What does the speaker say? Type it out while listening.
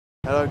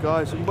Hello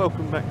guys and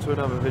welcome back to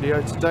another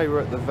video. Today we're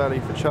at the Valley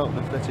for Charlton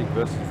Athletic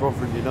versus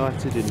Rotherham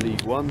United in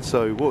League One.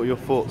 So what are your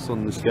thoughts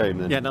on this game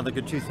then? Yeah, another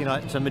good Tuesday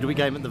night midweek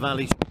game at the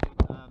Valley.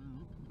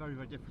 Very,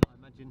 very different, I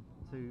imagine,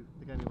 to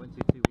the game we went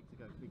to 2 weeks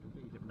ago. It'll be a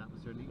completely different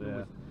atmosphere. And you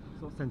always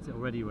sort of sense it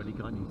already,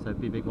 can't you? So it'll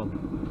be a big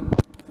one.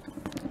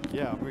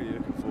 Yeah, I'm really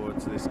looking forward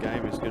to this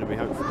game. It's going to be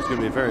hopefully it's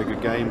going to be a very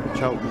good game.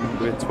 Charlton,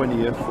 we're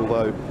 20th,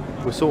 although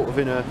we're sort of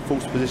in a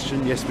false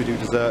position. Yes, we do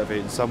deserve it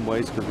in some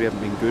ways because we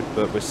haven't been good,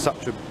 but we're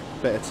such a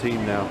better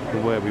team now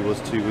than where we was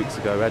 2 weeks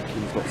ago.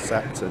 Adkins got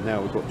sacked and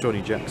now we've got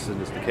Johnny Jackson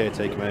as the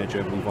caretaker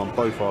manager and we've won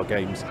both our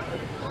games.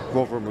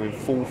 Rotherham are in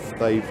fourth.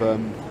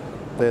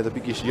 They're the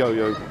biggest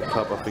yo-yo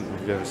club I think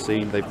we've ever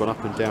seen. They've gone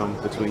up and down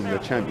between the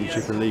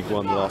Championship and League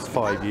One the last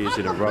 5 years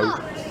in a row.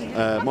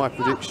 My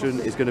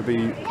prediction is going to be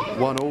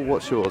 1-1.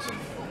 What's yours?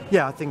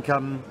 Yeah, I think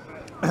Charlton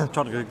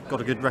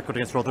got a good record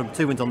against Rotherham.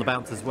 2 wins on the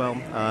bounce as well.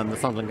 The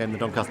Sunderland game, the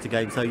Doncaster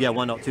game. So yeah,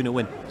 why not? 2-0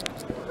 win.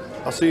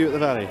 I'll see you at the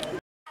Valley.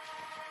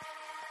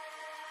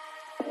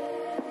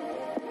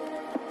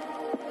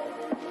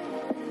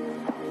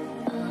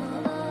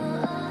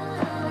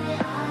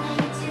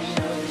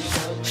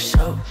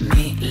 Show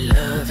me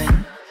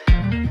loving.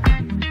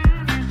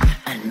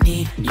 I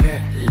need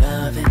your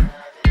loving.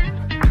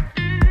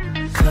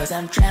 'Cause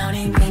I'm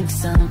drowning in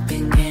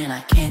something and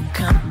I can't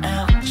come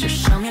out. Just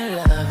show me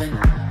loving.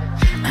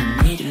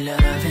 I need your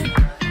loving.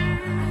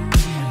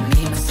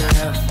 Me,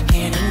 myself,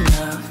 ain't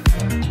enough.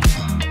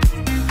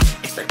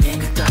 It's like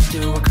being hooked up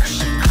to a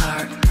crushing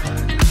heart.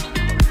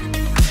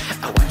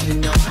 I want you to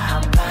know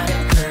how bad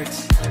it hurts.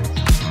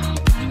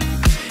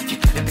 You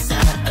keep it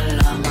beside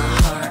along my heart.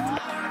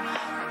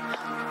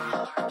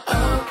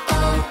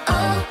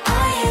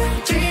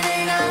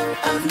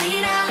 Of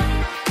me now,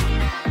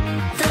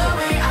 the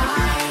way I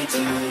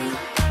do.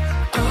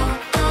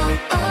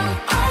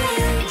 Are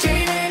you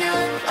dreaming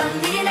of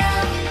me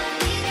now,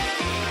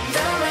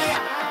 the way I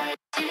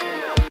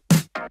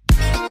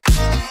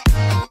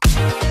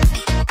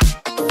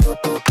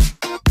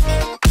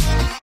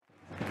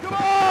Come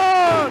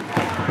on!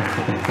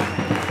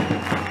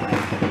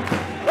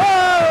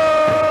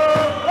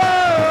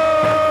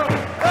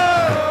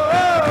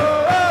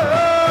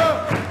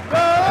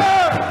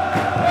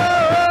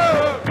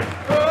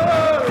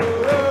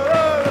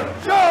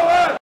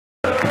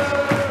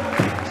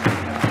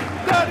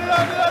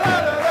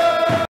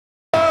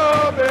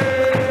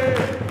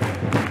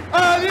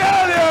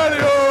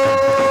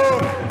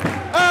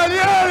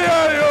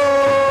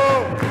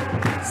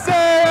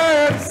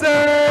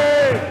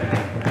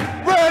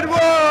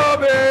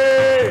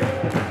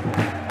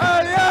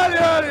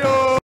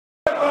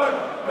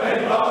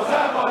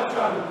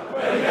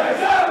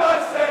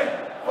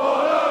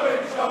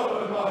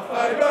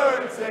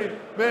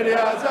 Many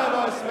hours have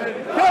I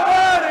spent, come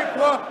out and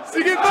cry,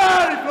 singing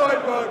Valley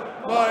Floyd Road.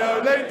 My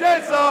only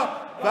days are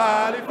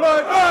Valley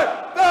Floyd Road.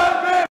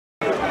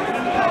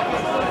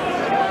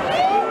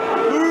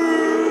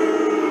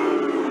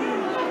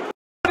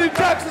 Johnny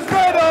Jackson's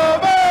red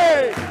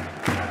army!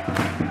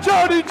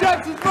 Johnny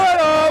Jackson's red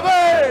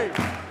army!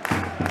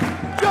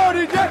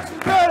 Johnny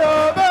Jackson's red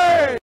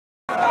army!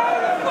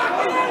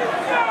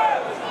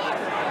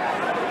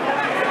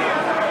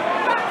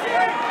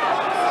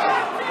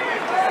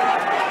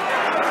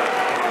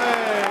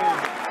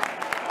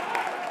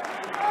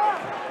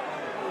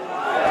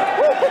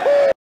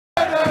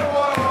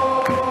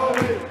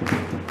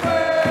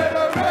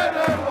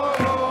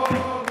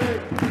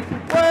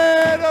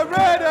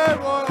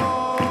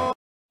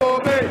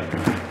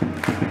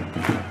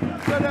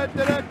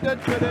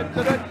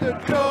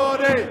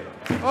 Johnny,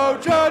 oh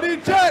Johnny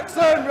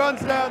Jackson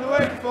runs down the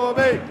wing for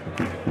me.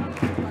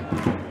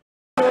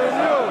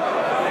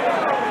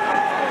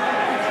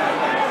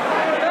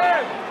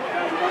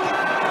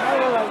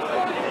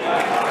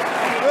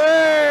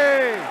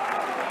 Hey,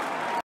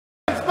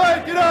 it's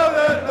making all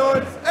that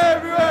noise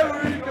everywhere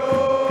we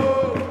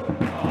go.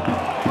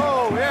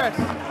 Oh yes.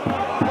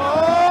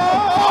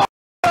 Oh,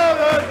 all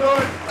that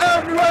noise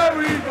everywhere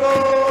we go.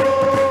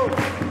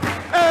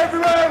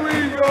 Everywhere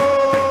we go.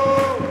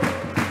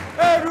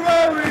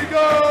 Everywhere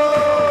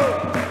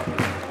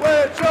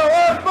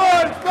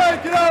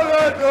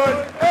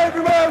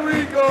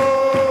we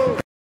go.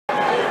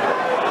 Hey,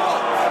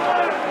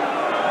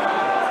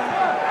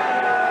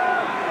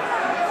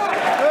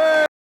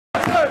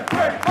 1, 2,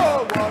 3,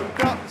 4.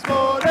 Woke up this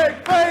morning,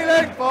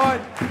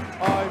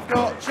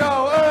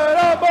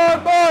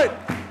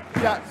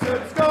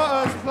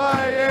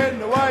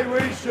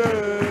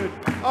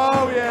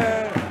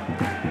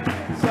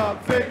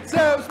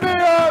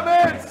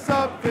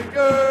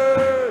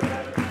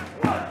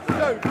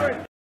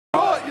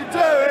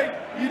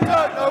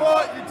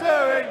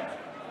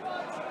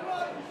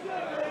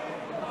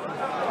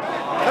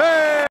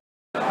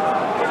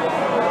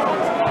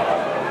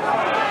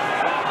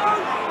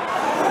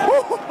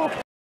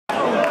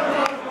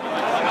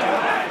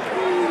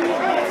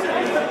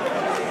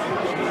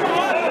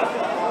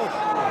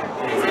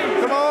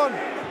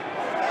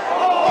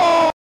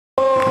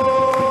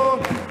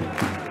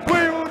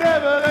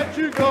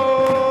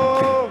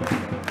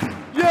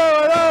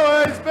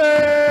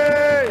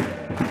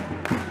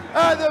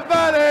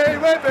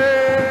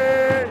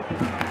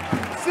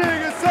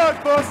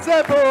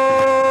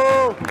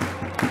 simple.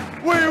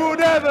 We will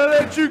never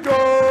let you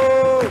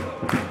go.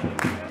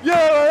 You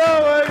will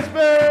always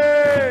be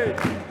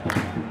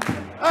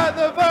at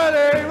the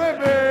Valley with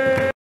me.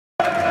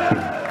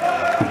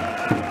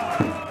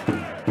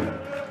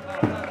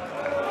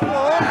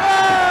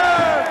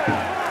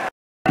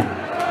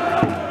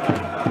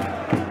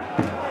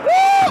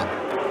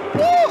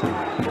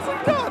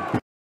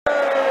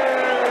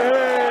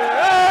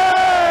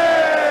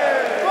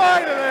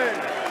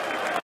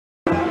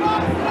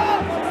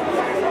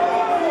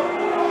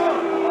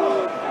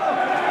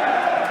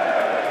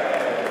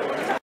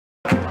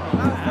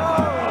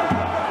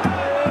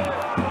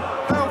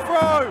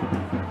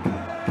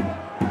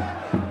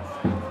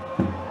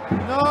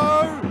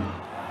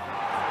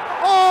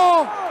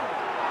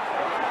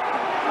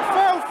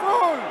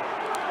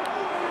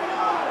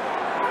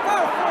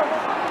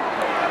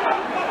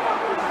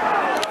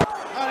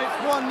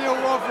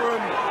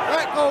 Rotherham.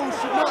 That goal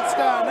should not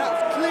stand. That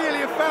was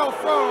clearly a foul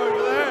throw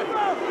over there.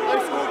 They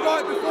scored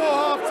right before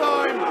half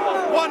time.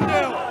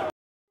 1-0.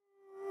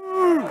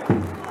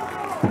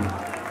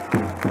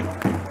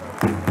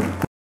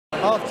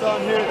 Half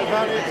time here at the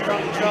Valley. It's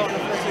currently Charlton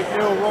Athletic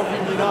 0,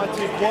 Rotherham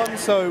United 1.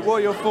 So, what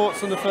are your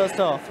thoughts on the first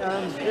half?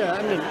 Yeah,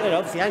 I mean,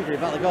 obviously angry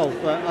about the goal,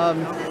 but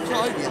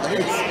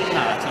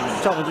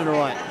Charlton doing all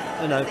right.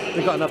 You know,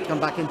 they've got enough to come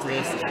back into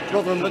this.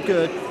 Rotherham look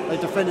good. They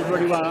defended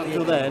really well up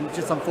until then. It's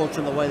just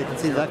unfortunate the way they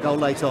conceded that goal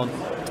late on.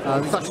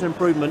 Such an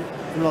improvement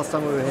from last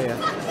time we were here.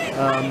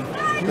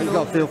 But you've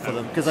got a feel for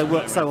them because they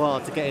worked so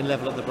hard to get in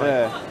level at the break.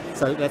 Yeah.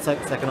 So let's hope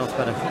the second half's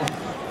better.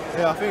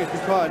 Yeah, I think it's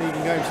been quite an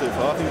even game so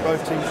far. I think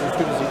both teams are as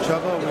good as each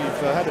other.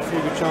 We've had a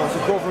few good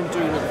chances. Rotherham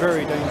doing it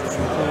very dangerous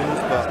from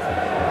corners, but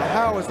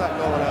how was that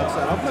goal allowed to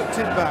stand? I've looked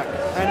it back,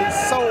 and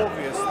it's so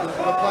obvious that the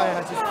player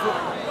has his foot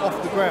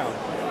off the ground.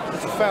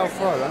 It's a foul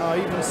throw, and I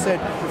even said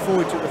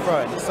before he took the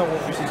throw, it's so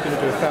obvious he's going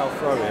to do a foul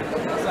throw in,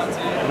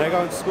 and they're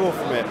going to score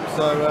from it.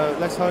 So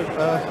let's hope we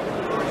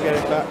get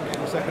it back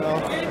in the second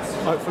half.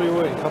 Hopefully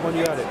we win. Come on,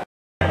 you had it.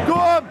 Go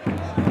on!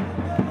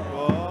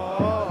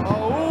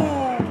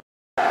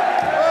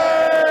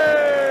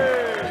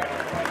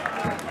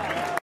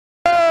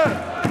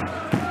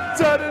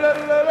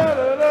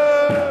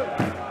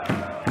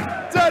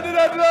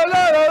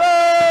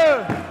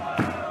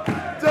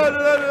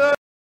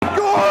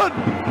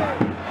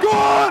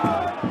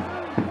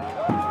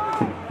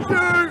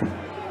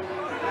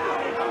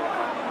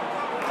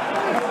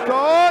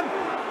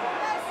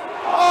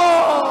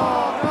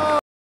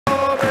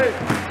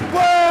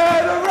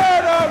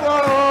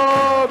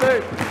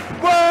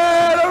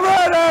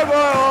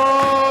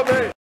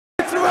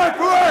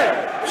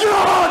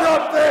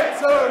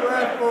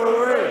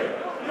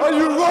 Are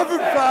you Rotherham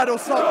fan or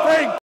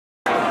something?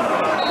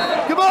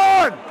 Come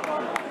on!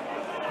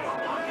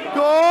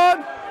 Go on!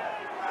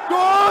 Go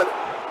on!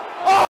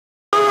 Oh!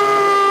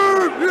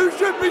 Boom! You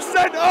should be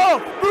sent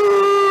off!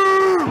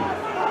 Boom!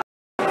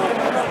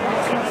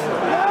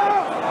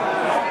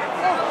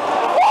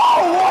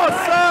 Oh, what a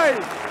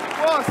save!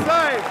 What a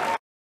save!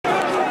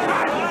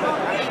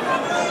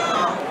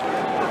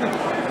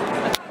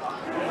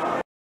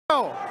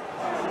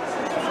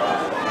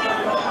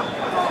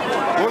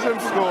 Rotherham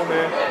score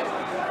here.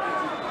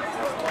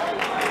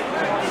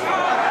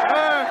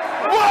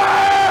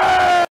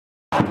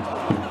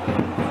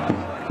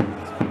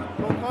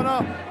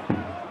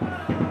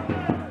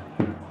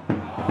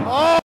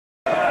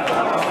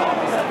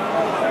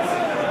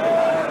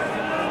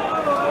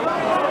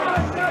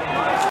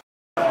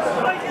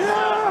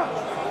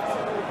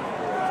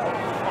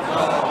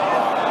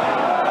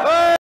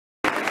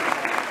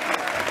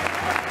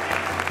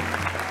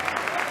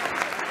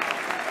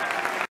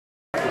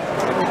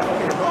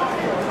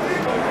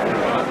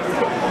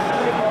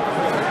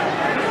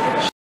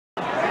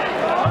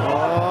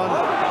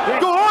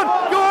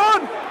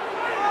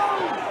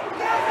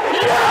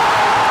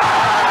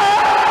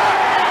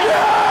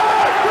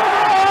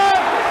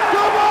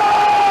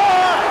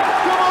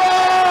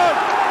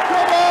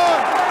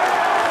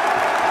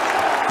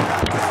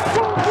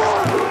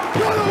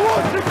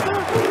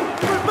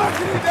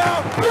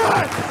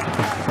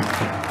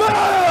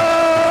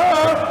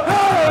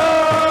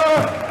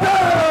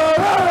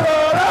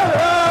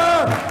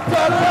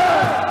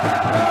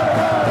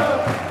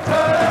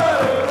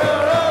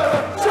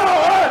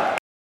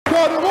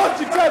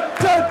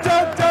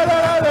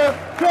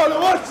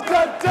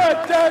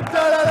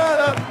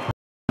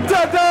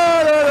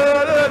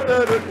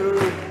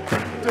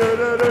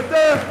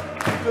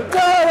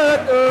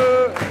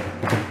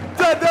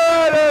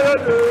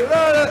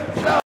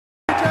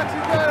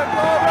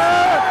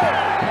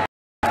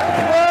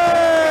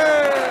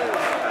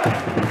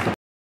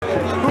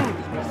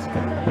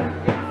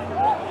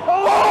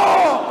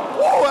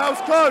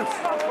 Close.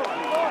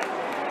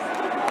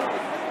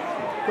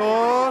 Go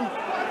on.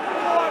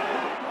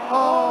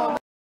 Oh.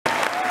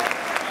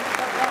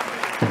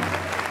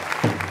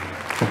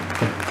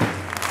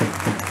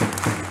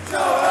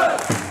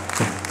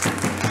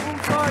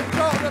 All-time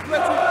Charlton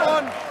Athletic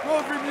 1,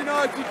 Rotherham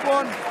United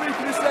 1.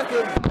 Speaking a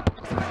second.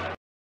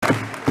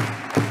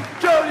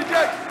 Jody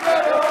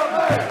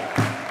Jackson.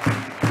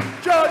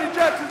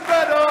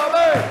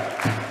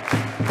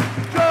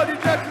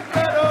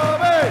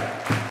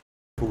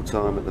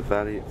 at the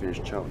Valley. It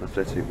finished Charlton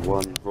Athletic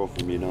 1,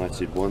 Rotherham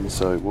United 1.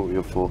 So what were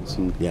your thoughts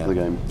on the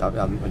game?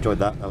 I enjoyed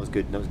that. That was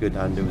good, and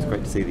it was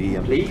great to see the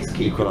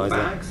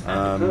equaliser.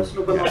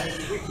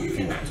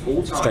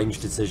 Strange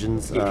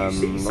decisions. Not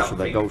sure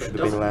their goal should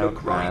have been allowed,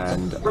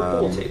 and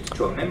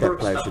their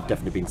players should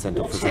definitely been sent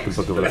off for second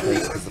book of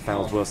offence because the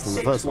foul's worse than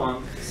the first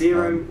one.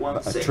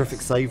 But a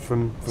terrific save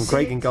from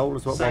Craig in goal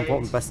as well. One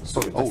point, the best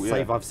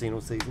save I've seen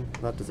all season.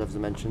 That deserves a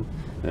mention.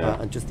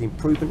 And just the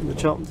improvement in the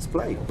Charlton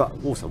display, but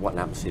also what an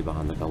atmosphere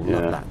behind the goal.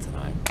 Love that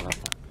tonight.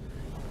 Love that.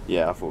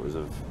 Yeah, I thought it was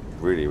a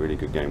really, really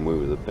good game. We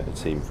were the better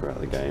team throughout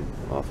the game,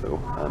 I feel.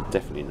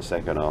 Definitely in the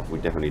second half, we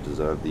definitely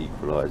deserved the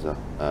equaliser.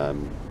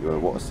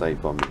 What a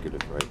save by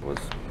McGillivray was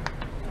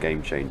a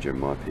game changer in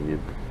my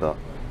opinion. But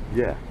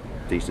yeah,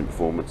 decent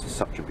performance. There's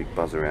such a big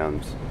buzz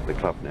around the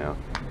club now.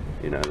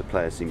 You know, the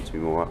players seem to be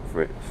more up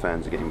for it.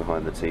 Fans are getting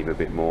behind the team a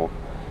bit more.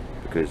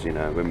 Because, you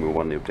know, when we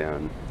were 1-0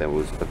 down, there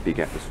was a big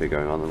atmosphere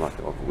going on, unlike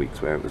the other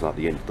weeks where it was like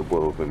the end of the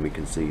world when we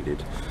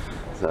conceded.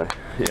 So,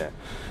 yeah.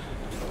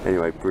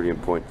 Anyway,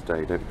 brilliant point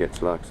today. Don't forget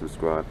to like,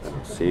 subscribe,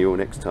 and see you all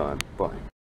next time. Bye.